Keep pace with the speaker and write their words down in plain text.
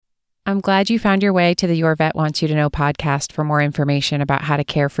I'm glad you found your way to the Your Vet Wants You to Know podcast for more information about how to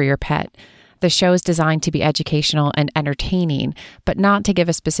care for your pet. The show is designed to be educational and entertaining, but not to give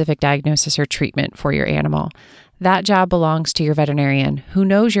a specific diagnosis or treatment for your animal. That job belongs to your veterinarian, who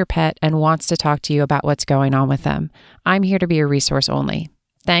knows your pet and wants to talk to you about what's going on with them. I'm here to be a resource only.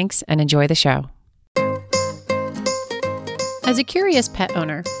 Thanks, and enjoy the show. As a curious pet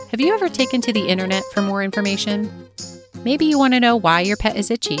owner, have you ever taken to the internet for more information? Maybe you want to know why your pet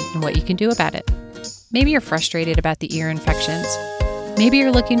is itchy and what you can do about it. Maybe you're frustrated about the ear infections. Maybe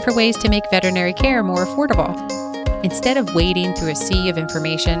you're looking for ways to make veterinary care more affordable. Instead of wading through a sea of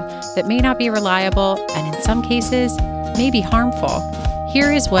information that may not be reliable and in some cases may be harmful,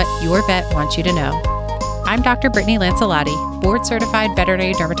 here is what your vet wants you to know. I'm Dr. Brittany Lancelotti, board-certified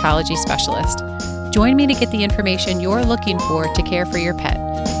veterinary dermatology specialist. Join me to get the information you're looking for to care for your pet.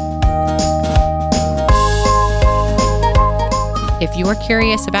 If you're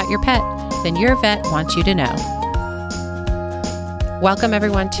curious about your pet, then your vet wants you to know. Welcome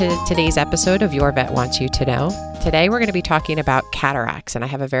everyone to today's episode of Your Vet Wants You to Know. Today we're going to be talking about cataracts, and I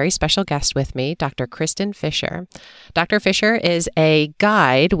have a very special guest with me, Dr. Kristen Fisher. Dr. Fisher is a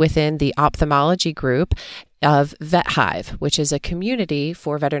guide within the ophthalmology group of Vet Hive, which is a community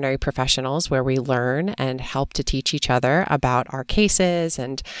for veterinary professionals where we learn and help to teach each other about our cases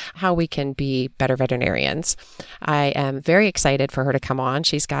and how we can be better veterinarians. I am very excited for her to come on.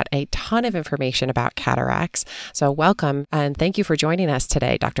 She's got a ton of information about cataracts. So welcome and thank you for joining us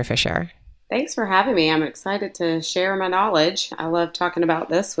today, Dr. Fisher. Thanks for having me. I'm excited to share my knowledge. I love talking about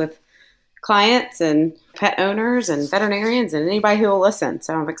this with clients and pet owners and veterinarians and anybody who will listen.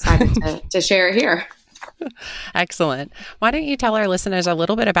 So I'm excited to share it here. Excellent. Why don't you tell our listeners a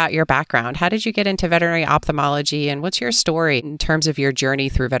little bit about your background? How did you get into veterinary ophthalmology and what's your story in terms of your journey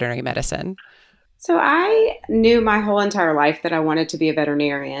through veterinary medicine? So I knew my whole entire life that I wanted to be a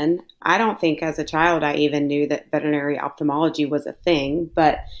veterinarian. I don't think as a child I even knew that veterinary ophthalmology was a thing,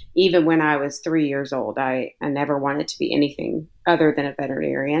 but even when I was 3 years old, I never wanted to be anything other than a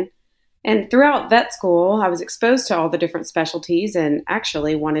veterinarian. And throughout vet school, I was exposed to all the different specialties and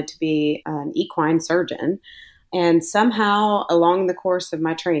actually wanted to be an equine surgeon. And somehow along the course of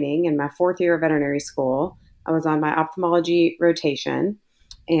my training in my fourth year of veterinary school, I was on my ophthalmology rotation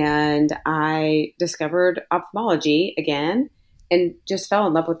and I discovered ophthalmology again and just fell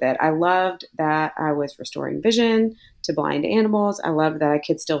in love with it. I loved that I was restoring vision to blind animals. I loved that I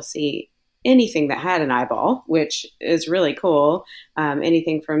could still see anything that had an eyeball, which is really cool.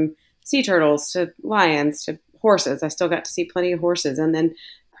 Anything from sea turtles to lions to horses. I still got to see plenty of horses and then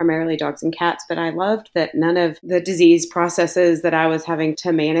primarily dogs and cats. But I loved that none of the disease processes that I was having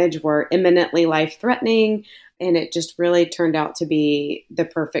to manage were imminently life-threatening. And it just really turned out to be the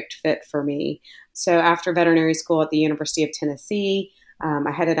perfect fit for me. So after veterinary school at the University of Tennessee,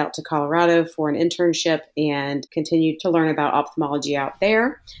 I headed out to Colorado for an internship and continued to learn about ophthalmology out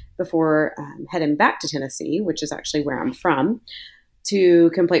there before heading back to Tennessee, which is actually where I'm from, to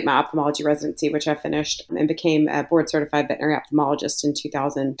complete my ophthalmology residency, which I finished and became a board-certified veterinary ophthalmologist in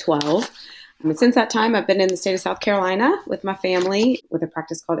 2012. And since that time, I've been in the state of South Carolina with my family with a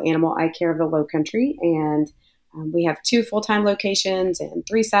practice called Animal Eye Care of the Lowcountry. And we have 2 full-time locations and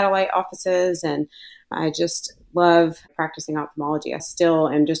 3 satellite offices. And I just love practicing ophthalmology. I still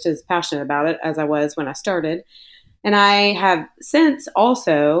am just as passionate about it as I was when I started. And I have since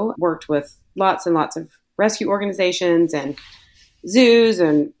also worked with lots and lots of rescue organizations and zoos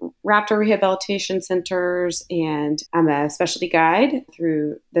and raptor rehabilitation centers. And I'm a specialty guide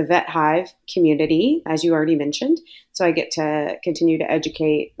through the Vet Hive community, as you already mentioned. So I get to continue to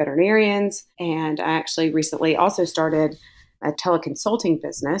educate veterinarians. And I actually recently also started a teleconsulting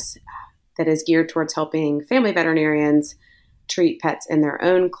business that is geared towards helping family veterinarians treat pets in their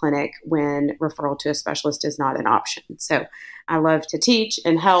own clinic when referral to a specialist is not an option. So I love to teach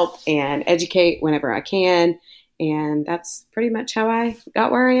and help and educate whenever I can. And that's pretty much how I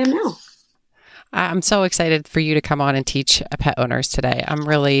got where I am now. I'm so excited for you to come on and teach pet owners today. I'm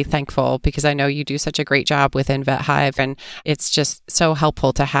really thankful because I know you do such a great job within Vet Hive, and it's just so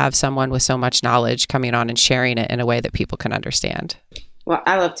helpful to have someone with so much knowledge coming on and sharing it in a way that people can understand. Well,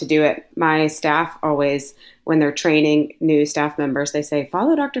 I love to do it. My staff always, when they're training new staff members, they say,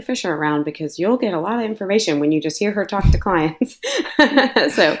 follow Dr. Fisher around because you'll get a lot of information when you just hear her talk to clients.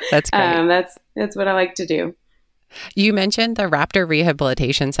 So that's great. That's what I like to do. You mentioned the Raptor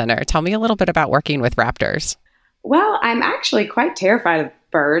Rehabilitation Center. Tell me a little bit about working with raptors. Well, I'm actually quite terrified of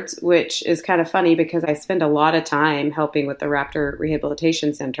birds, which is kind of funny because I spend a lot of time helping with the Raptor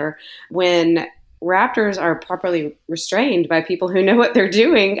Rehabilitation Center. When raptors are properly restrained by people who know what they're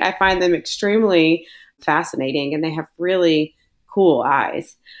doing, I find them extremely fascinating, and they have really cool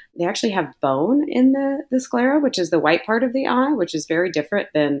eyes. They actually have bone in the sclera, which is the white part of the eye, which is very different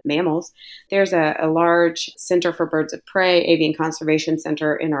than mammals. There's a large Center for Birds of Prey, Avian Conservation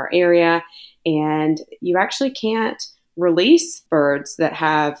Center in our area, and you actually can't release birds that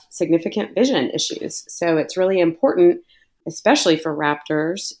have significant vision issues. So it's really important, especially for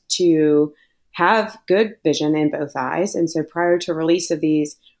raptors, to have good vision in both eyes. And so prior to release of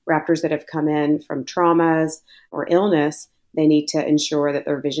these raptors that have come in from traumas or illness, they need to ensure that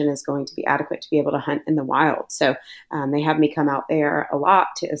their vision is going to be adequate to be able to hunt in the wild. So they have me come out there a lot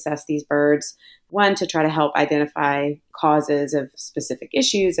to assess these birds. One, to try to help identify causes of specific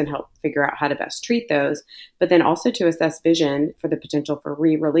issues and help figure out how to best treat those, but then also to assess vision for the potential for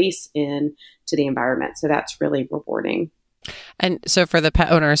re-release into the environment. So that's really rewarding. And so for the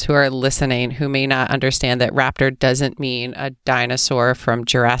pet owners who are listening, who may not understand that raptor doesn't mean a dinosaur from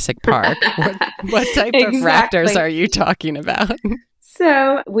Jurassic Park, what type of raptors are you talking about?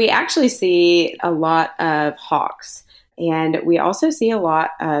 So we actually see a lot of hawks, and we also see a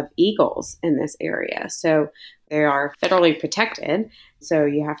lot of eagles in this area. So they are federally protected. So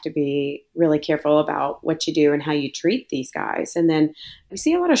you have to be really careful about what you do and how you treat these guys. And then we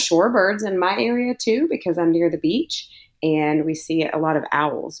see a lot of shorebirds in my area too, because I'm near the beach. And we see a lot of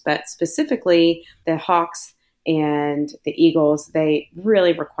owls, but specifically the hawks and the eagles, they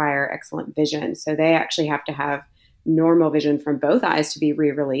really require excellent vision. So they actually have to have normal vision from both eyes to be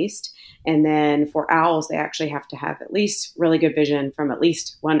re-released. And then for owls, they actually have to have at least really good vision from at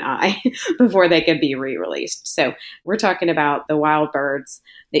least one eye before they can be re-released. So we're talking about the wild birds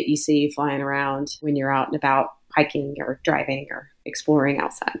that you see flying around when you're out and about hiking or driving or exploring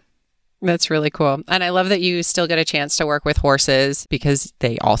outside. That's really cool. And I love that you still get a chance to work with horses because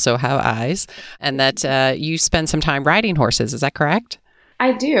they also have eyes, and that you spend some time riding horses. Is that correct?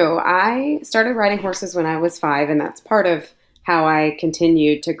 I do. I started riding horses when I was 5, and that's part of how I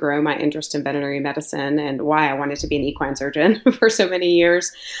continued to grow my interest in veterinary medicine and why I wanted to be an equine surgeon for so many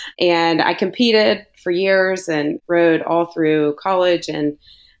years. And I competed for years and rode all through college, and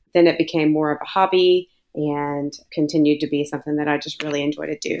then it became more of a hobby and continued to be something that I just really enjoy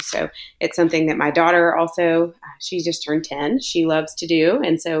to do. So it's something that my daughter also, she just turned 10, she loves to do.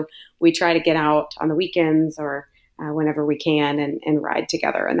 And so we try to get out on the weekends or whenever we can and ride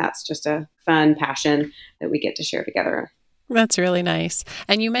together. And that's just a fun passion that we get to share together. That's really nice.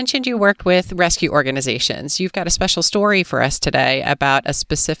 And you mentioned you worked with rescue organizations. You've got a special story for us today about a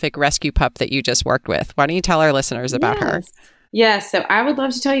specific rescue pup that you just worked with. Why don't you tell our listeners about her? Yes, so I would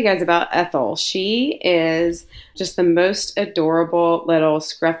love to tell you guys about Ethel. She is just the most adorable little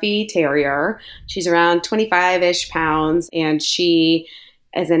scruffy terrier. She's around 25-ish pounds, and she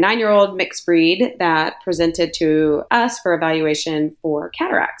is a 9-year-old mixed breed that presented to us for evaluation for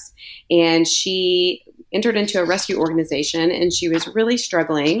cataracts. And she entered into a rescue organization, and she was really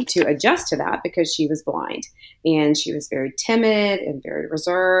struggling to adjust to that because she was blind. And she was very timid and very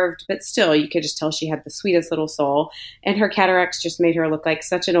reserved, but still you could just tell she had the sweetest little soul. And her cataracts just made her look like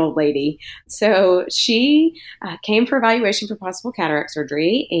such an old lady. So she came for evaluation for possible cataract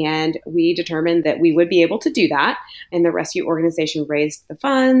surgery, and we determined that we would be able to do that. And the rescue organization raised the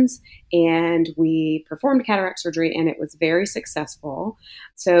funds, and we performed cataract surgery, and it was very successful.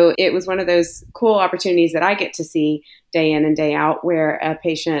 So it was one of those cool opportunities that I get to see day in and day out, where a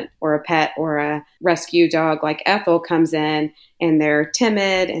patient or a pet or a rescue dog like Ethel comes in and they're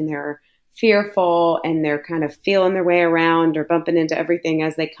timid and they're fearful and they're kind of feeling their way around or bumping into everything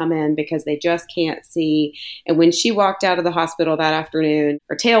as they come in because they just can't see. And when she walked out of the hospital that afternoon,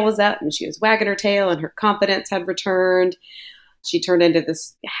 her tail was up and she was wagging her tail and her confidence had returned. She turned into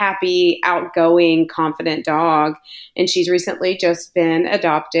this happy, outgoing, confident dog. And she's recently just been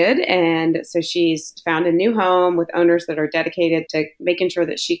adopted. And so she's found a new home with owners that are dedicated to making sure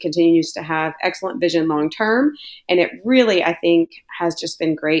that she continues to have excellent vision long term. And it really, I think, has just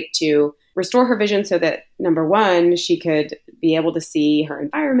been great to restore her vision so that, number one, she could be able to see her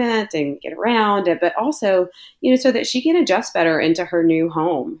environment and get around it, but also, so that she can adjust better into her new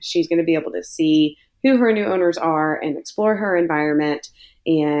home. She's going to be able to see who her new owners are and explore her environment.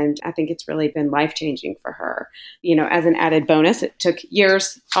 And I think it's really been life-changing for her. As an added bonus, it took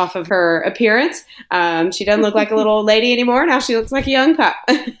years off of her appearance. She doesn't look like a little old lady anymore. Now she looks like a young pup.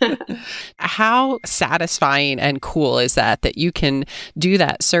 How satisfying and cool is that you can do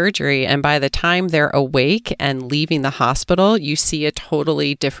that surgery, and by the time they're awake and leaving the hospital, you see a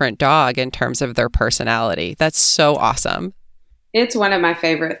totally different dog in terms of their personality. That's so awesome. It's one of my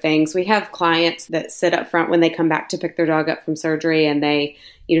favorite things. We have clients that sit up front when they come back to pick their dog up from surgery, and they,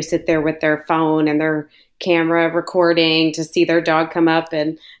 sit there with their phone and their camera recording to see their dog come up.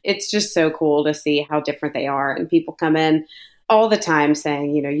 And it's just so cool to see how different they are. And people come in all the time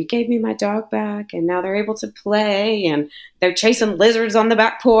saying, you gave me my dog back and now they're able to play and they're chasing lizards on the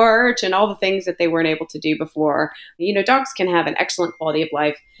back porch and all the things that they weren't able to do before. Dogs can have an excellent quality of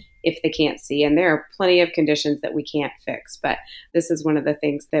life if they can't see. And there are plenty of conditions that we can't fix. But this is one of the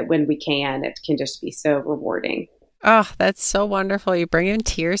things that when we can, it can just be so rewarding. Oh, that's so wonderful. You bring in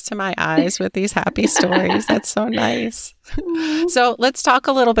tears to my eyes with these happy stories. That's so nice. So let's talk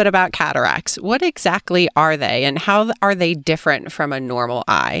a little bit about cataracts. What exactly are they and how are they different from a normal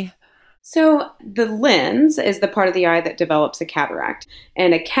eye? So the lens is the part of the eye that develops a cataract.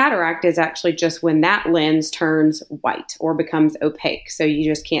 And a cataract is actually just when that lens turns white or becomes opaque. So you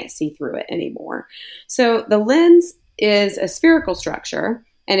just can't see through it anymore. So the lens is a spherical structure.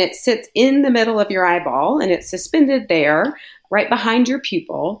 And it sits in the middle of your eyeball and it's suspended there right behind your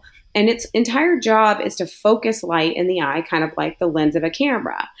pupil. And its entire job is to focus light in the eye, kind of like the lens of a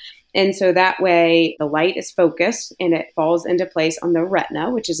camera. And so that way the light is focused and it falls into place on the retina,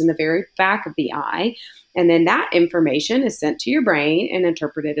 which is in the very back of the eye. And then that information is sent to your brain and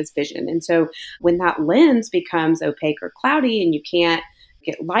interpreted as vision. And so when that lens becomes opaque or cloudy and you can't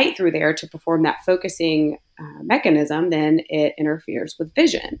get light through there to perform that focusing mechanism, then it interferes with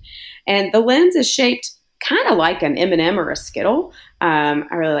vision. And the lens is shaped kind of like an M&M or a Skittle. I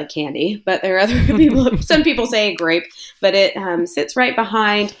really like candy, but there are other people, some people say grape, but it sits right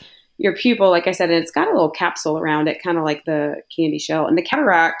behind your pupil, like I said, and it's got a little capsule around it, kind of like the candy shell. And the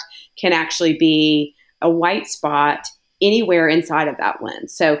cataract can actually be a white spot anywhere inside of that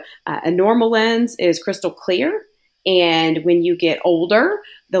lens. So a normal lens is crystal clear. And when you get older,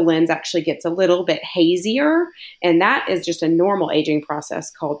 the lens actually gets a little bit hazier. And that is just a normal aging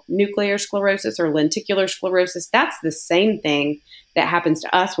process called nuclear sclerosis or lenticular sclerosis. That's the same thing that happens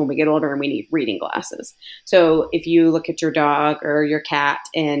to us when we get older and we need reading glasses. So if you look at your dog or your cat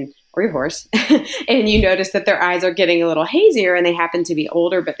or your horse and you notice that their eyes are getting a little hazier and they happen to be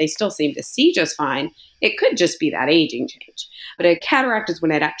older, but they still seem to see just fine, it could just be that aging change. But a cataract is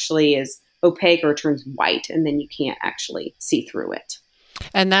when it actually is opaque or turns white, and then you can't actually see through it.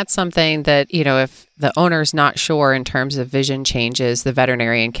 And that's something that, if the owner's not sure in terms of vision changes, the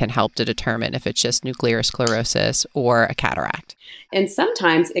veterinarian can help to determine if it's just nuclear sclerosis or a cataract. And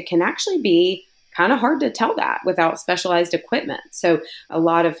sometimes it can actually be kind of hard to tell that without specialized equipment. So a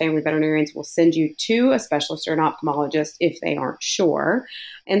lot of family veterinarians will send you to a specialist or an ophthalmologist if they aren't sure.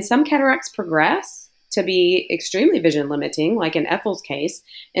 And some cataracts progress to be extremely vision limiting, like in Ethel's case.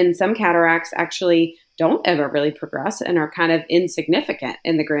 And some cataracts actually don't ever really progress and are kind of insignificant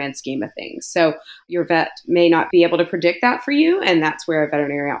in the grand scheme of things. So your vet may not be able to predict that for you. And that's where a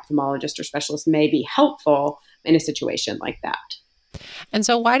veterinary ophthalmologist or specialist may be helpful in a situation like that. And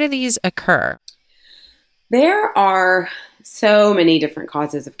so why do these occur? There are so many different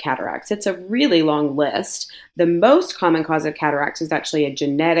causes of cataracts. It's a really long list. The most common cause of cataracts is actually a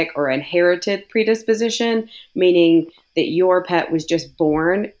genetic or inherited predisposition, meaning that your pet was just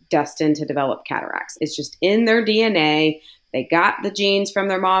born destined to develop cataracts. It's just in their DNA. They got the genes from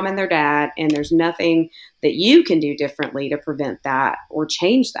their mom and their dad, and there's nothing that you can do differently to prevent that or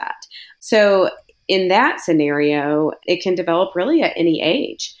change that. So in that scenario, it can develop really at any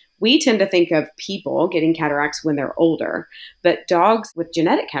age. We tend to think of people getting cataracts when they're older, but dogs with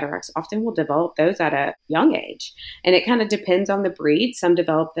genetic cataracts often will develop those at a young age. And it kind of depends on the breed. Some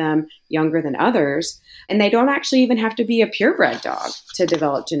develop them younger than others. And they don't actually even have to be a purebred dog to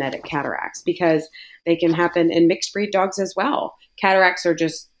develop genetic cataracts because they can happen in mixed breed dogs as well. Cataracts are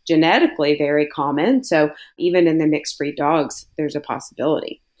just genetically very common. So even in the mixed breed dogs, there's a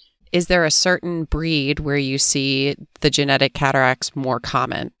possibility. Is there a certain breed where you see the genetic cataracts more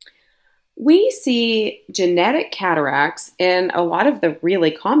common? We see genetic cataracts in a lot of the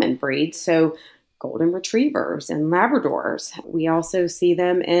really common breeds, so golden retrievers and Labradors. We also see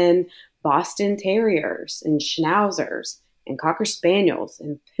them in Boston Terriers and Schnauzers and Cocker Spaniels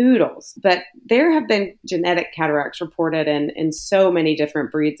and Poodles. But there have been genetic cataracts reported in so many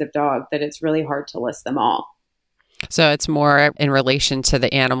different breeds of dog that it's really hard to list them all. So it's more in relation to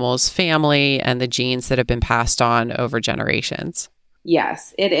the animal's family and the genes that have been passed on over generations.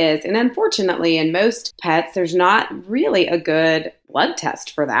 Yes, it is. And unfortunately, in most pets, there's not really a good blood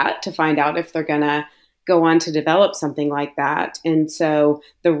test for that to find out if they're going to go on to develop something like that. And so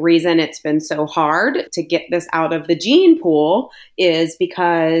the reason it's been so hard to get this out of the gene pool is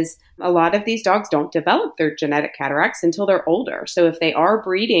because a lot of these dogs don't develop their genetic cataracts until they're older. So if they are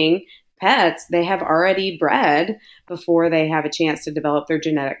breeding pets, they have already bred before they have a chance to develop their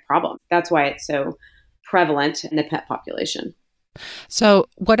genetic problem. That's why it's so prevalent in the pet population. So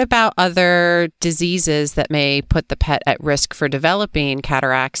what about other diseases that may put the pet at risk for developing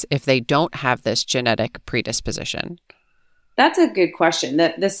cataracts if they don't have this genetic predisposition? That's a good question.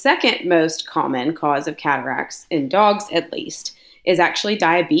 The second most common cause of cataracts, in dogs at least, is actually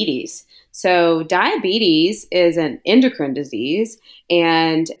diabetes. So diabetes is an endocrine disease,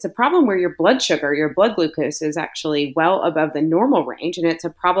 and it's a problem where your blood sugar, your blood glucose is actually well above the normal range. And it's a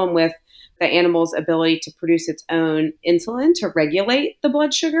problem with the animal's ability to produce its own insulin to regulate the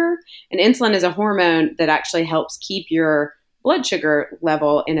blood sugar. And insulin is a hormone that actually helps keep your blood sugar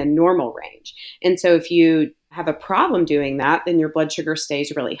level in a normal range. And so if you have a problem doing that, then your blood sugar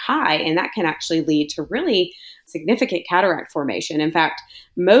stays really high, and that can actually lead to really significant cataract formation. In fact,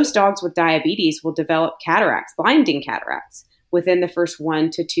 most dogs with diabetes will develop cataracts, blinding cataracts, within the first 1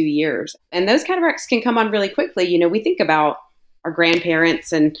 to 2 years. And those cataracts can come on really quickly. You know, we think about our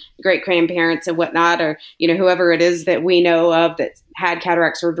grandparents and great grandparents and whatnot, or, you know, whoever it is that we know of that had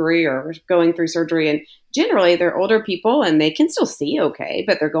cataract surgery or going through surgery. And generally they're older people and they can still see okay,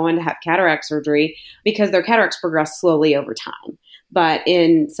 but they're going to have cataract surgery because their cataracts progress slowly over time. But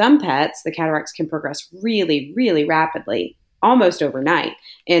in some pets, the cataracts can progress really, really rapidly, almost overnight.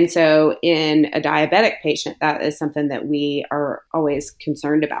 And so in a diabetic patient, that is something that we are always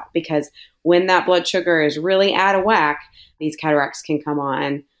concerned about, because when that blood sugar is really out of whack, these cataracts can come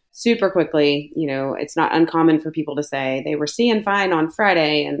on super quickly. You know, it's not uncommon for people to say they were seeing fine on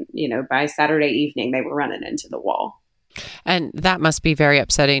Friday and, you know, by Saturday evening, they were running into the wall. And that must be very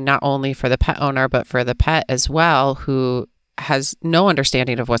upsetting, not only for the pet owner, but for the pet as well, who has no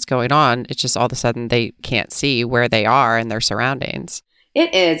understanding of what's going on. It's just all of a sudden they can't see where they are in their surroundings.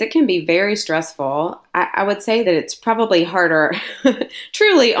 It is. It can be very stressful. I would say that it's probably harder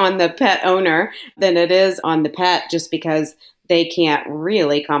truly on the pet owner than it is on the pet, just because they can't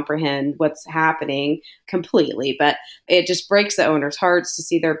really comprehend what's happening completely. But it just breaks the owner's hearts to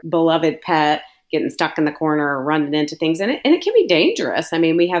see their beloved pet getting stuck in the corner or running into things. And it can be dangerous. I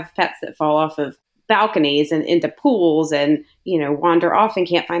mean, we have pets that fall off of balconies and into pools and, you know, wander off and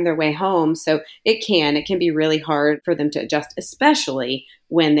can't find their way home. So it can be really hard for them to adjust, especially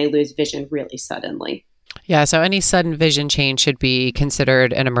when they lose vision really suddenly. Yeah, so any sudden vision change should be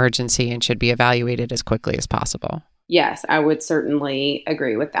considered an emergency and should be evaluated as quickly as possible. Yes, I would certainly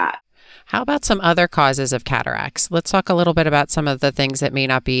agree with that. How about some other causes of cataracts? Let's talk a little bit about some of the things that may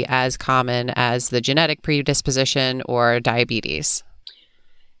not be as common as the genetic predisposition or diabetes.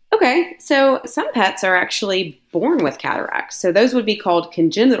 Okay, so some pets are actually born with cataracts. So those would be called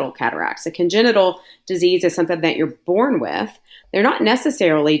congenital cataracts. A congenital disease is something that you're born with. They're not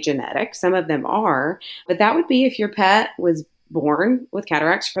necessarily genetic. Some of them are, but that would be if your pet was born with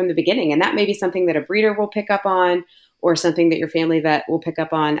cataracts from the beginning. And that may be something that a breeder will pick up on, or something that your family vet will pick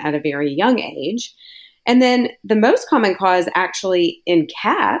up on at a very young age. And then the most common cause actually in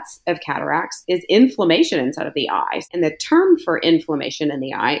cats of cataracts is inflammation inside of the eye. And the term for inflammation in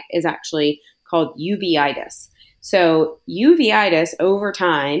the eye is actually called uveitis. So uveitis over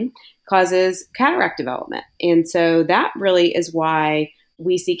time causes cataract development. And so that really is why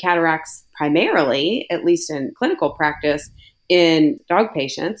we see cataracts primarily, at least in clinical practice, in dog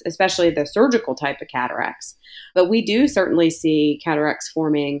patients, especially the surgical type of cataracts. But we do certainly see cataracts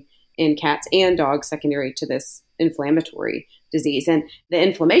forming in cats and dogs secondary to this inflammatory disease. And the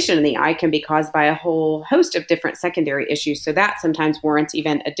inflammation in the eye can be caused by a whole host of different secondary issues. So that sometimes warrants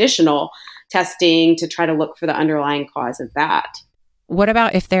even additional testing to try to look for the underlying cause of that. What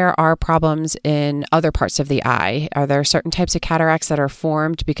about if there are problems in other parts of the eye? Are there certain types of cataracts that are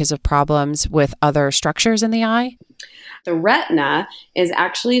formed because of problems with other structures in the eye? The retina is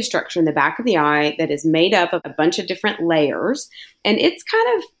actually a structure in the back of the eye that is made up of a bunch of different layers. And it's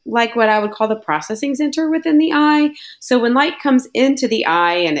kind of like what I would call the processing center within the eye. So when light comes into the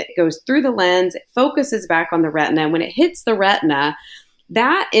eye and it goes through the lens, it focuses back on the retina. And when it hits the retina,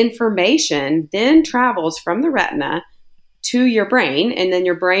 that information then travels from the retina to your brain, and then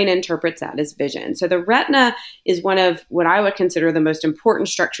your brain interprets that as vision. So the retina is one of what I would consider the most important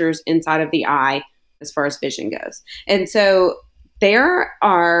structures inside of the eye as far as vision goes. And so there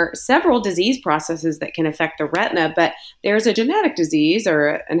are several disease processes that can affect the retina, but there's a genetic disease or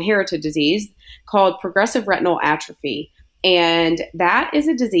an inherited disease called progressive retinal atrophy. And that is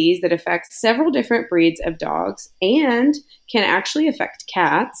a disease that affects several different breeds of dogs and can actually affect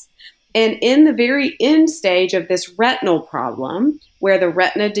cats. And in the very end stage of this retinal problem, where the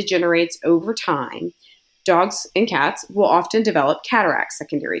retina degenerates over time, dogs and cats will often develop cataracts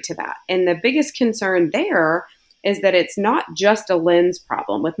secondary to that. And the biggest concern there is that it's not just a lens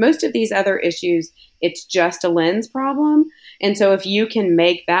problem. With most of these other issues, it's just a lens problem. And so if you can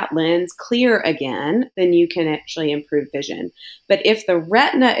make that lens clear again, then you can actually improve vision. But if the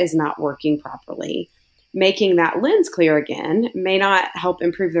retina is not working properly, making that lens clear again may not help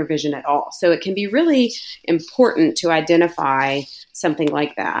improve their vision at all. So it can be really important to identify something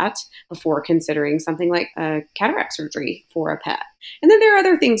like that before considering something like a cataract surgery for a pet. And then there are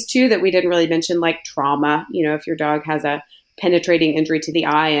other things too that we didn't really mention, like trauma. If your dog has a penetrating injury to the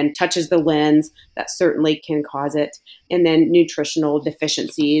eye and touches the lens, that certainly can cause it. And then nutritional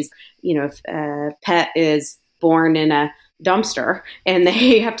deficiencies. If a pet is born in a dumpster and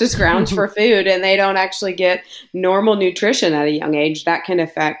they have to scrounge for food and they don't actually get normal nutrition at a young age, that can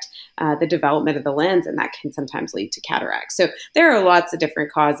affect the development of the lens, and that can sometimes lead to cataracts. So there are lots of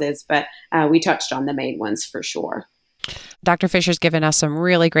different causes, but we touched on the main ones for sure. Dr. Fisher's given us some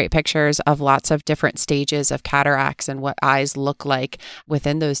really great pictures of lots of different stages of cataracts and what eyes look like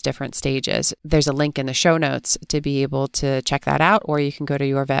within those different stages. There's a link in the show notes to be able to check that out, or you can go to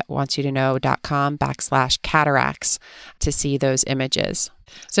yourvetwantsyouto.com/cataracts to see those images.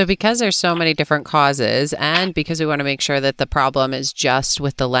 So because there's so many different causes, and because we want to make sure that the problem is just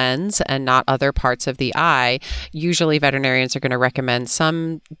with the lens and not other parts of the eye, usually veterinarians are going to recommend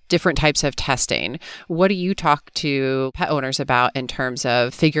some different types of testing. What do you talk to pet owners about in terms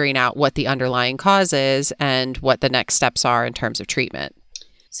of figuring out what the underlying cause is and what the next steps are in terms of treatment?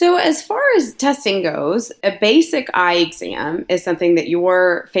 So as far as testing goes, a basic eye exam is something that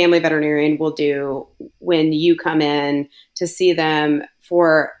your family veterinarian will do when you come in to see them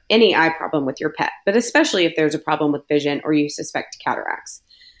for any eye problem with your pet, but especially if there's a problem with vision or you suspect cataracts.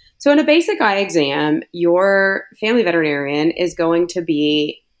 So in a basic eye exam, your family veterinarian is going to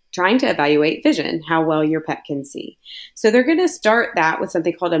be trying to evaluate vision, how well your pet can see. So they're going to start that with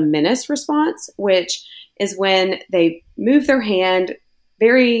something called a menace response, which is when they move their hand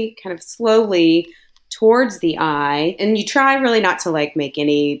very kind of slowly towards the eye. And you try really not to make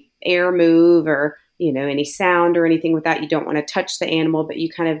any air move or, any sound or anything with that. You don't want to touch the animal, but you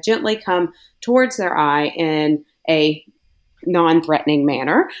kind of gently come towards their eye in a non-threatening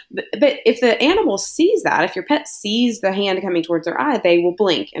manner. But if the animal sees that, if your pet sees the hand coming towards their eye, they will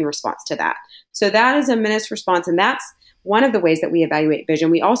blink in response to that. So that is a menace response. And that's one of the ways that we evaluate vision.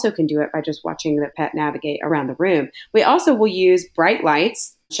 We also can do it by just watching the pet navigate around the room. We also will use bright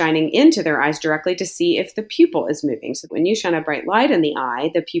lights shining into their eyes directly to see if the pupil is moving. So when you shine a bright light in the eye,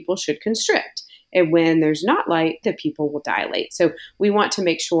 the pupil should constrict. And when there's not light, the pupil will dilate. So we want to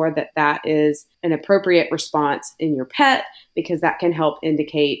make sure that that is an appropriate response in your pet, because that can help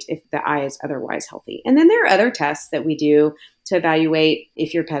indicate if the eye is otherwise healthy. And then there are other tests that we do to evaluate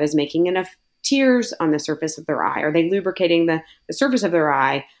if your pet is making enough tears on the surface of their eye. Are they lubricating the surface of their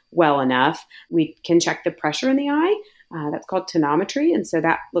eye well enough? We can check the pressure in the eye. That's called tonometry. And so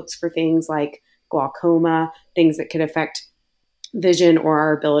that looks for things like glaucoma, things that could affect vision or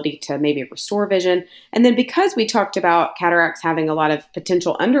our ability to maybe restore vision. And then because we talked about cataracts having a lot of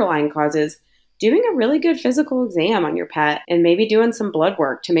potential underlying causes, doing a really good physical exam on your pet and maybe doing some blood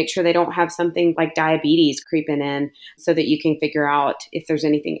work to make sure they don't have something like diabetes creeping in, so that you can figure out if there's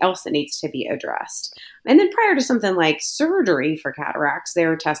anything else that needs to be addressed. And then prior to something like surgery for cataracts,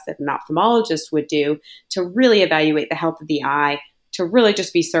 there are tests that an ophthalmologist would do to really evaluate the health of the eye, to really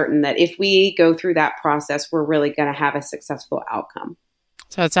just be certain that if we go through that process, we're really going to have a successful outcome.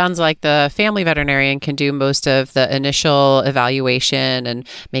 So it sounds like the family veterinarian can do most of the initial evaluation and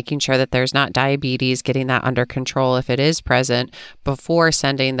making sure that there's not diabetes, getting that under control if it is present, before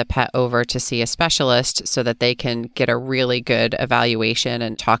sending the pet over to see a specialist so that they can get a really good evaluation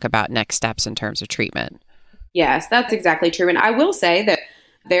and talk about next steps in terms of treatment. Yes, that's exactly true. And I will say that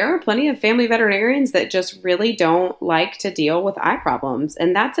there are plenty of family veterinarians that just really don't like to deal with eye problems,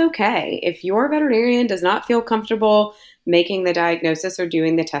 and that's okay. If your veterinarian does not feel comfortable making the diagnosis or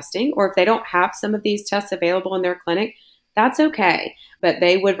doing the testing, or if they don't have some of these tests available in their clinic, that's okay. But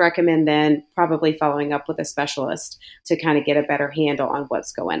they would recommend then probably following up with a specialist to kind of get a better handle on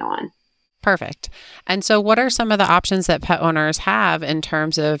what's going on. Perfect. And so what are some of the options that pet owners have in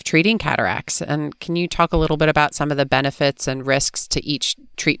terms of treating cataracts? And can you talk a little bit about some of the benefits and risks to each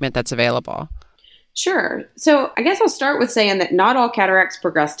treatment that's available? Sure. So I guess I'll start with saying that not all cataracts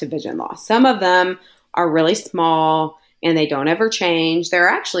progress to vision loss. Some of them are really small and they don't ever change. There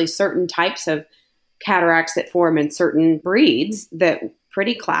are actually certain types of cataracts that form in certain breeds that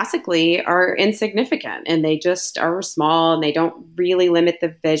pretty classically are insignificant, and they just are small and they don't really limit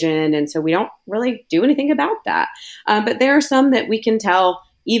the vision. And so we don't really do anything about that. But there are some that we can tell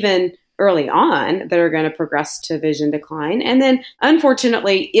even early on that are going to progress to vision decline. And then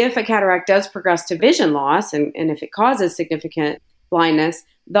unfortunately, if a cataract does progress to vision loss and if it causes significant blindness,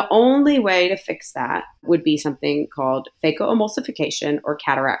 the only way to fix that would be something called phacoemulsification or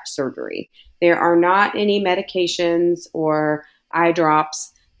cataract surgery. There are not any medications or eye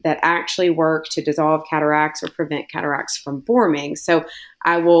drops that actually work to dissolve cataracts or prevent cataracts from forming. So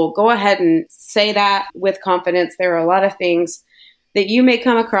I will go ahead and say that with confidence. There are a lot of things that you may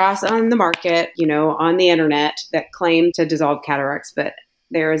come across on the market, on the internet that claim to dissolve cataracts, but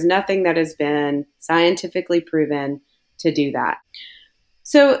there is nothing that has been scientifically proven to do that.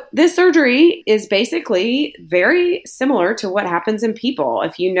 So this surgery is basically very similar to what happens in people.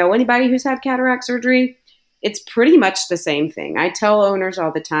 If you know anybody who's had cataract surgery, it's pretty much the same thing. I tell owners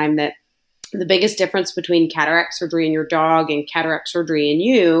all the time that the biggest difference between cataract surgery in your dog and cataract surgery in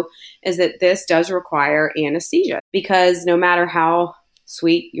you is that this does require anesthesia, because no matter how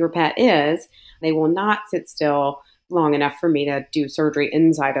sweet your pet is, they will not sit still long enough for me to do surgery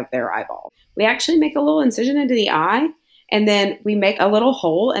inside of their eyeball. We actually make a little incision into the eye, and then we make a little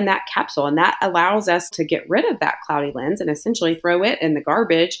hole in that capsule, and that allows us to get rid of that cloudy lens and essentially throw it in the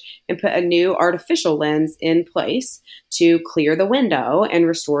garbage and put a new artificial lens in place to clear the window and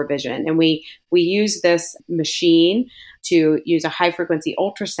restore vision. And we use this machine to use a high frequency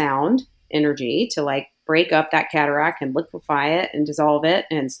ultrasound energy to break up that cataract and liquefy it and dissolve it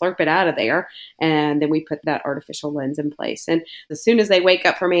and slurp it out of there. And then we put that artificial lens in place. And as soon as they wake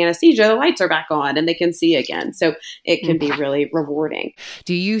up from anesthesia, the lights are back on and they can see again. So it can be really rewarding.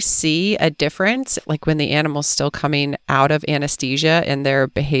 Do you see a difference, like when the animal's still coming out of anesthesia in their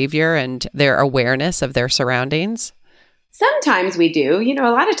behavior and their awareness of their surroundings? Sometimes we do.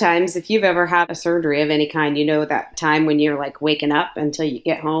 A lot of times, if you've ever had a surgery of any kind, that time when you're waking up until you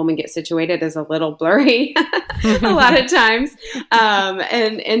get home and get situated is a little blurry a lot of times.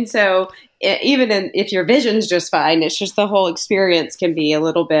 And so even if your vision's just fine, it's just the whole experience can be a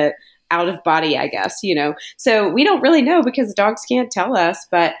little bit out of body, I guess, So we don't really know because dogs can't tell us,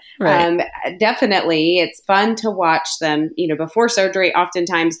 but definitely it's fun to watch them, before surgery.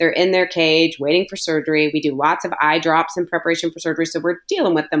 Oftentimes they're in their cage waiting for surgery. We do lots of eye drops in preparation for surgery. So we're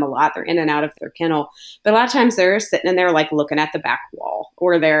dealing with them a lot. They're in and out of their kennel, but a lot of times they're sitting in there looking at the back wall,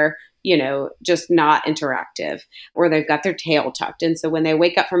 or they're just not interactive, or they've got their tail tucked. And so when they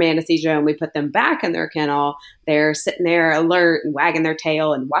wake up from anesthesia and we put them back in their kennel, they're sitting there alert and wagging their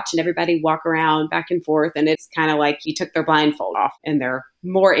tail and watching everybody walk around back and forth. And it's kind of like you took their blindfold off and they're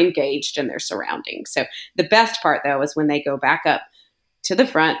more engaged in their surroundings. So the best part though is when they go back up to the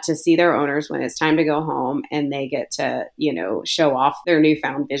front to see their owners when it's time to go home, and they get to, show off their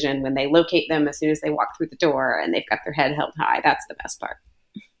newfound vision when they locate them as soon as they walk through the door and they've got their head held high. That's the best part.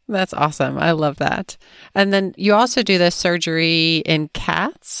 That's awesome. I love that. And then you also do this surgery in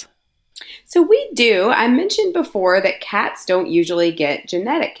cats? So we do. I mentioned before that cats don't usually get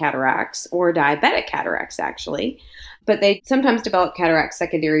genetic cataracts or diabetic cataracts, actually, but they sometimes develop cataracts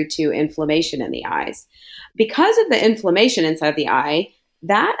secondary to inflammation in the eyes. Because of the inflammation inside of the eye,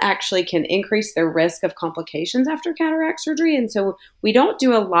 that actually can increase their risk of complications after cataract surgery. And so we don't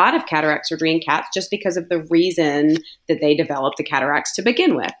do a lot of cataract surgery in cats just because of the reason that they develop the cataracts to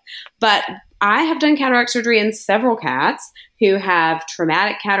begin with. But I have done cataract surgery in several cats who have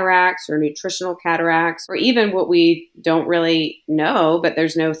traumatic cataracts or nutritional cataracts, or even what we don't really know, but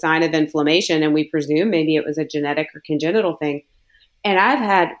there's no sign of inflammation, and we presume maybe it was a genetic or congenital thing. And I've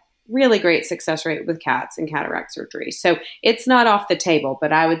had really great success rate with cats and cataract surgery. So it's not off the table,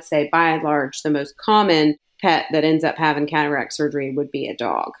 but I would say by and large, the most common pet that ends up having cataract surgery would be a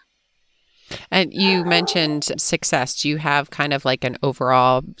dog. And you mentioned success. Do you have kind of an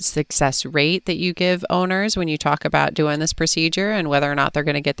overall success rate that you give owners when you talk about doing this procedure and whether or not they're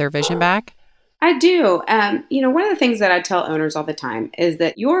going to get their vision back? I do. One of the things that I tell owners all the time is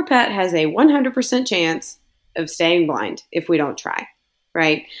that your pet has a 100% chance of staying blind if we don't try.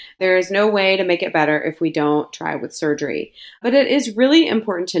 Right? There is no way to make it better if we don't try with surgery. But it is really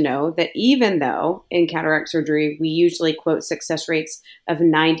important to know that even though in cataract surgery, we usually quote success rates of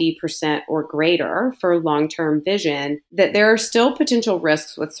 90% or greater for long-term vision, that there are still potential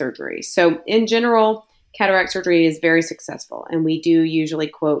risks with surgery. So in general, cataract surgery is very successful, and we do usually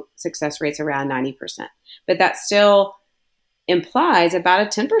quote success rates around 90%. But that still implies about a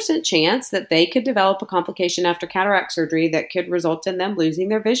 10% chance that they could develop a complication after cataract surgery that could result in them losing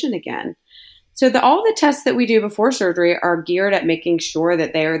their vision again. So all the tests that we do before surgery are geared at making sure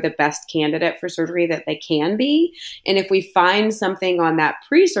that they are the best candidate for surgery that they can be. And if we find something on that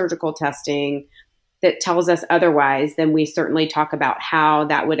pre-surgical testing that tells us otherwise, then we certainly talk about how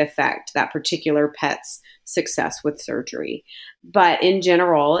that would affect that particular pet's success with surgery. But in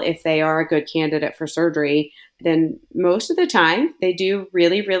general, if they are a good candidate for surgery, then most of the time they do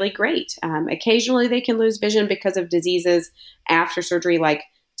really, really great. Occasionally they can lose vision because of diseases after surgery, like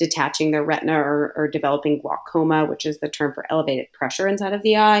detaching their retina or developing glaucoma, which is the term for elevated pressure inside of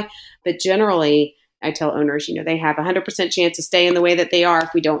the eye. But generally, I tell owners, they have a 100% chance to stay in the way that they are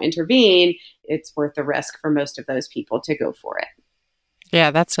if we don't intervene. It's worth the risk for most of those people to go for it.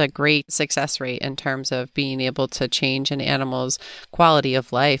 Yeah, that's a great success rate in terms of being able to change an animal's quality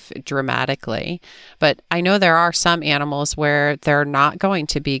of life dramatically. But I know there are some animals where they're not going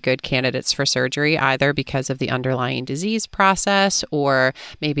to be good candidates for surgery, either because of the underlying disease process, or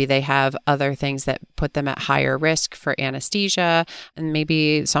maybe they have other things that put them at higher risk for anesthesia. And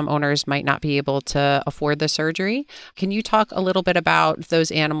maybe some owners might not be able to afford the surgery. Can you talk a little bit about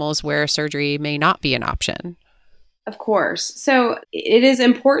those animals where surgery may not be an option? Of course. So it is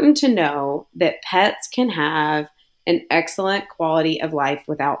important to know that pets can have an excellent quality of life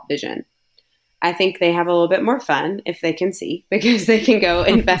without vision. I think they have a little bit more fun if they can see, because they can go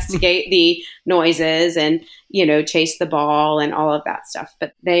investigate the noises and, chase the ball and all of that stuff.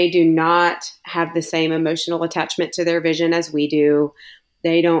 But they do not have the same emotional attachment to their vision as we do.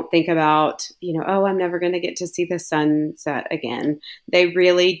 They don't think about, oh, I'm never going to get to see the sunset again. They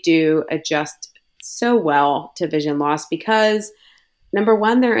really do adjust so well to vision loss because, number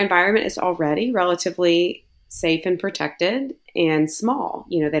one, their environment is already relatively safe and protected and small.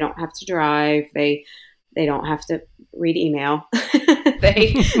 They don't have to drive. They don't have to read email.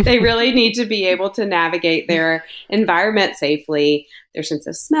 They really need to be able to navigate their environment safely, their sense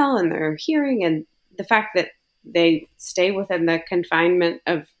of smell and their hearing, and the fact that they stay within the confinement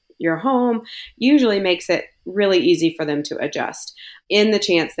of your home usually makes it really easy for them to adjust. In the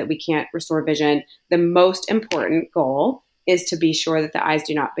chance that we can't restore vision, the most important goal is to be sure that the eyes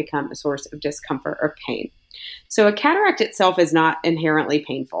do not become a source of discomfort or pain. So a cataract itself is not inherently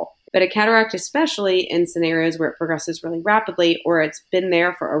painful, but a cataract, especially in scenarios where it progresses really rapidly or it's been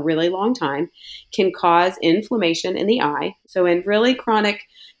there for a really long time, can cause inflammation in the eye. So in really chronic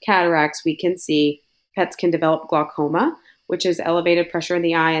cataracts, we can see pets can develop glaucoma, which is elevated pressure in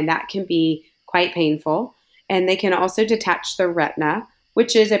the eye, and that can be quite painful. And they can also detach the retina,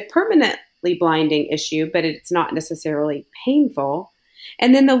 which is a permanently blinding issue, but it's not necessarily painful.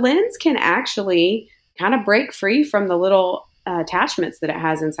 And then the lens can actually kind of break free from the little attachments that it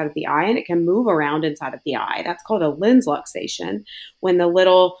has inside of the eye, and it can move around inside of the eye. That's called a lens luxation. When the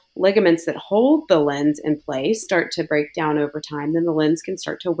little ligaments that hold the lens in place start to break down over time, then the lens can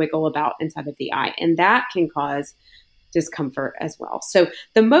start to wiggle about inside of the eye, and that can cause discomfort as well. So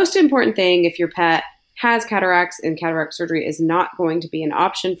the most important thing, if your pet has cataracts and cataract surgery is not going to be an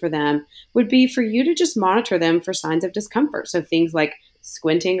option for them, would be for you to just monitor them for signs of discomfort. So things like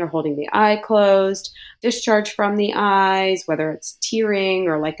squinting or holding the eye closed, discharge from the eyes, whether it's tearing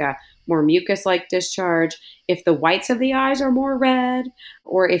or like a more mucus-like discharge, if the whites of the eyes are more red,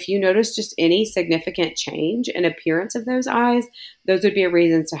 or if you notice just any significant change in appearance of those eyes, those would be a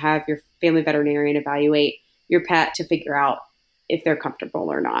reason to have your family veterinarian evaluate your pet to figure out if they're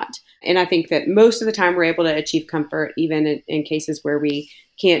comfortable or not. And I think that most of the time we're able to achieve comfort, even in cases where we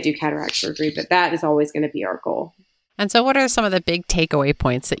can't do cataract surgery, but that is always going to be our goal. And so what are some of the big takeaway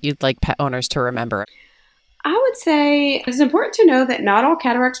points that you'd like pet owners to remember? I would say it's important to know that not all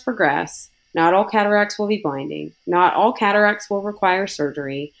cataracts progress. Not all cataracts will be blinding. Not all cataracts will require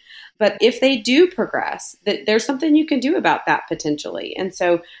surgery. But if they do progress, that there's something you can do about that potentially. And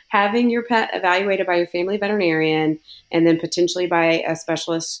so having your pet evaluated by your family veterinarian and then potentially by a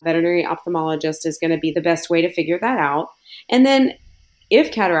specialist veterinary ophthalmologist is going to be the best way to figure that out. And then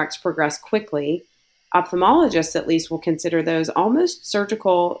if cataracts progress quickly, ophthalmologists at least will consider those almost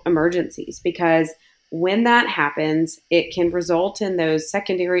surgical emergencies, because when that happens, it can result in those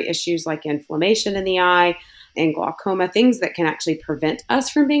secondary issues like inflammation in the eye and glaucoma, things that can actually prevent us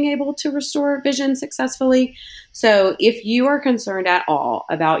from being able to restore vision successfully. So if you are concerned at all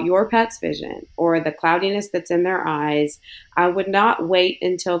about your pet's vision or the cloudiness that's in their eyes, I would not wait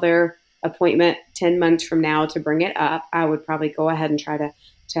until their appointment 10 months from now to bring it up. I would probably go ahead and try to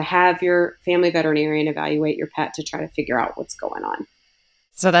have your family veterinarian evaluate your pet to try to figure out what's going on.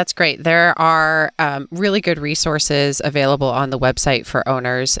 So that's great. There are really good resources available on the website for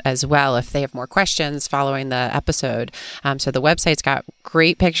owners as well if they have more questions following the episode. So the website's got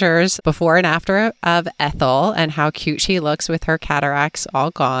great pictures before and after of Ethel and how cute she looks with her cataracts all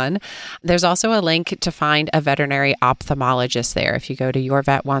gone. There's also a link to find a veterinary ophthalmologist there. If you go to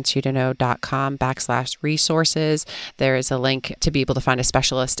yourvetwantsyouto.com/resources, there is a link to be able to find a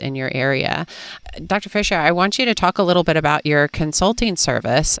specialist in your area. Dr. Fisher, I want you to talk a little bit about your consulting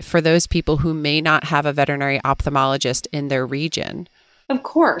service for those people who may not have a veterinary ophthalmologist in their region. Of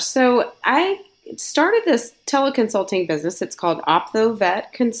course. So I started this teleconsulting business. It's called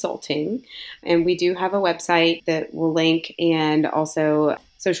OpthoVet Consulting. And we do have a website that will link, and also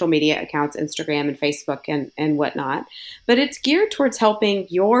social media accounts, Instagram and Facebook and whatnot. But it's geared towards helping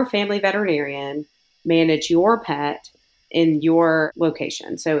your family veterinarian manage your pet in your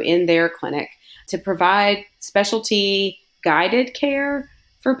location, so in their clinic, to provide specialty guided care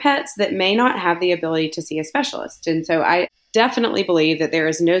for pets that may not have the ability to see a specialist. And so I definitely believe that there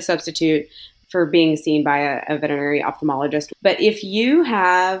is no substitute for being seen by a veterinary ophthalmologist. But if you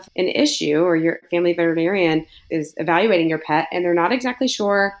have an issue or your family veterinarian is evaluating your pet and they're not exactly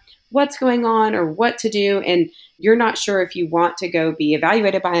sure what's going on or what to do, and you're not sure if you want to go be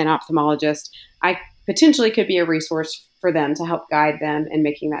evaluated by an ophthalmologist, I potentially could be a resource for them to help guide them in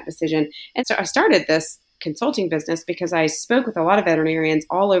making that decision. And so I started this consulting business because I spoke with a lot of veterinarians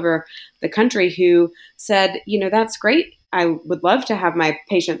all over the country who said, that's great. I would love to have my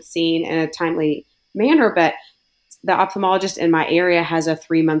patients seen in a timely manner, but the ophthalmologist in my area has a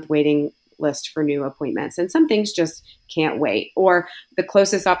 3-month waiting list for new appointments, and some things just can't wait. Or the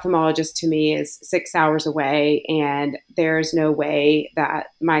closest ophthalmologist to me is 6 hours away, and there's no way that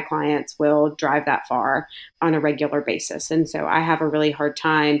my clients will drive that far on a regular basis. And so I have a really hard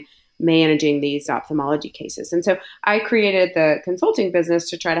time managing these ophthalmology cases. And so I created the consulting business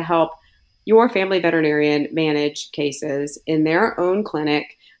to try to help your family veterinarian manage cases in their own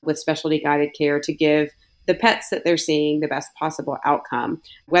clinic with specialty guided care to give the pets that they're seeing the best possible outcome,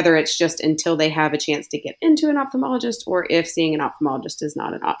 whether it's just until they have a chance to get into an ophthalmologist or if seeing an ophthalmologist is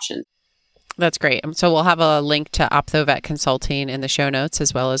not an option. That's great. So we'll have a link to OpthoVet Consulting in the show notes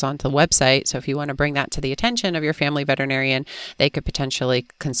as well as onto the website. So if you want to bring that to the attention of your family veterinarian, they could potentially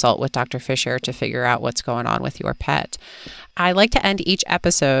consult with Dr. Fisher to figure out what's going on with your pet. I like to end each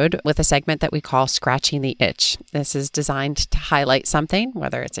episode with a segment that we call Scratching the Itch. This is designed to highlight something,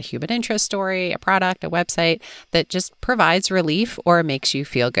 whether it's a human interest story, a product, a website, that just provides relief or makes you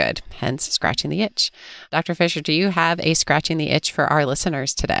feel good, hence Scratching the Itch. Dr. Fisher, do you have a Scratching the Itch for our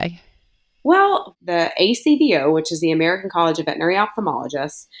listeners today? Well, the ACVO, which is the American College of Veterinary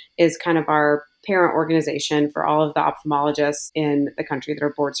Ophthalmologists, is kind of our parent organization for all of the ophthalmologists in the country that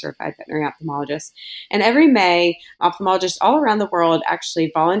are board certified veterinary ophthalmologists. And every May, ophthalmologists all around the world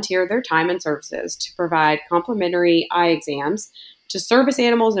actually volunteer their time and services to provide complimentary eye exams to service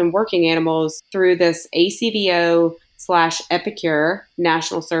animals and working animals through this ACVO/Epicure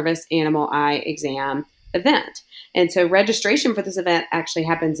National Service Animal Eye Exam event. And so registration for this event actually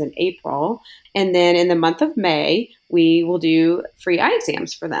happens in April. And then in the month of May, we will do free eye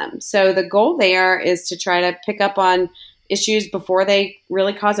exams for them. So the goal there is to try to pick up on issues before they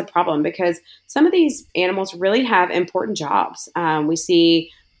really cause a problem, because some of these animals really have important jobs. We see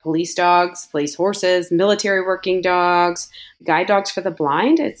police dogs, police horses, military working dogs, guide dogs for the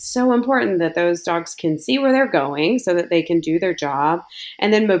blind. It's so important that those dogs can see where they're going so that they can do their job.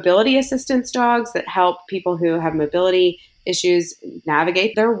 And then mobility assistance dogs that help people who have mobility issues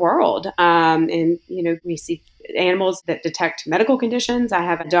navigate their world. And we see animals that detect medical conditions. I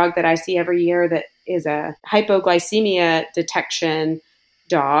have a dog that I see every year that is a hypoglycemia detection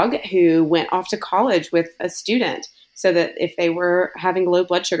dog who went off to college with a student, so that if they were having low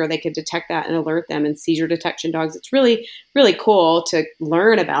blood sugar, they could detect that and alert them. And seizure detection dogs, it's really, really cool to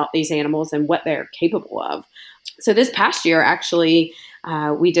learn about these animals and what they're capable of. So this past year, actually,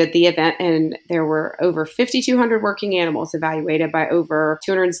 we did the event, and there were over 5,200 working animals evaluated by over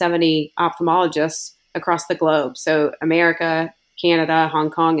 270 ophthalmologists across the globe. So America, Canada, Hong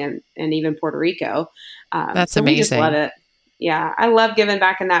Kong, and even Puerto Rico. That's so amazing. We just love it. Yeah, I love giving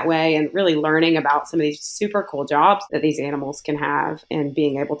back in that way and really learning about some of these super cool jobs that these animals can have and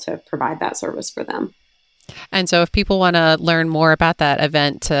being able to provide that service for them. And so if people want to learn more about that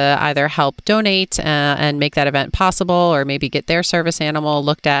event to either help donate and make that event possible, or maybe get their service animal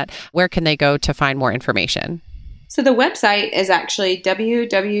looked at, where can they go to find more information? So the website is actually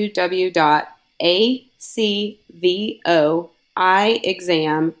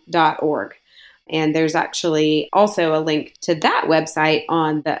www.acvoexam.org. And there's actually also a link to that website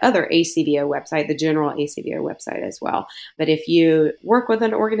on the other ACVO website, the general ACVO website as well. But if you work with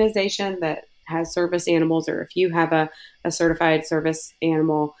an organization that has service animals, or if you have a certified service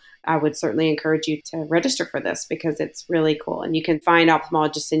animal, I would certainly encourage you to register for this, because it's really cool. And you can find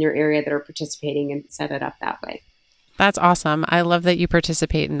ophthalmologists in your area that are participating and set it up that way. That's awesome. I love that you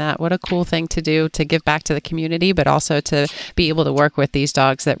participate in that. What a cool thing to do, to give back to the community, but also to be able to work with these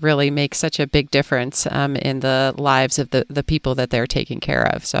dogs that really make such a big difference in the lives of the people that they're taking care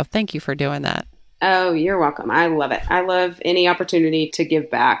of. So thank you for doing that. Oh, you're welcome. I love it. I love any opportunity to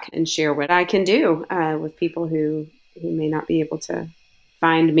give back and share what I can do with people who may not be able to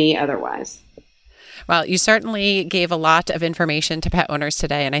find me otherwise. Well, you certainly gave a lot of information to pet owners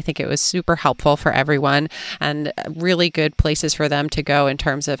today, and I think it was super helpful for everyone and really good places for them to go in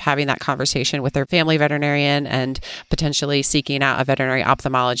terms of having that conversation with their family veterinarian and potentially seeking out a veterinary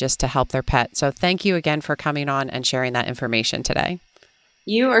ophthalmologist to help their pet. So thank you again for coming on and sharing that information today.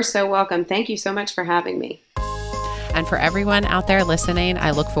 You are so welcome. Thank you so much for having me. And for everyone out there listening,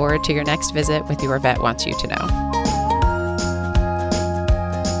 I look forward to your next visit with Your Vet Wants You to Know.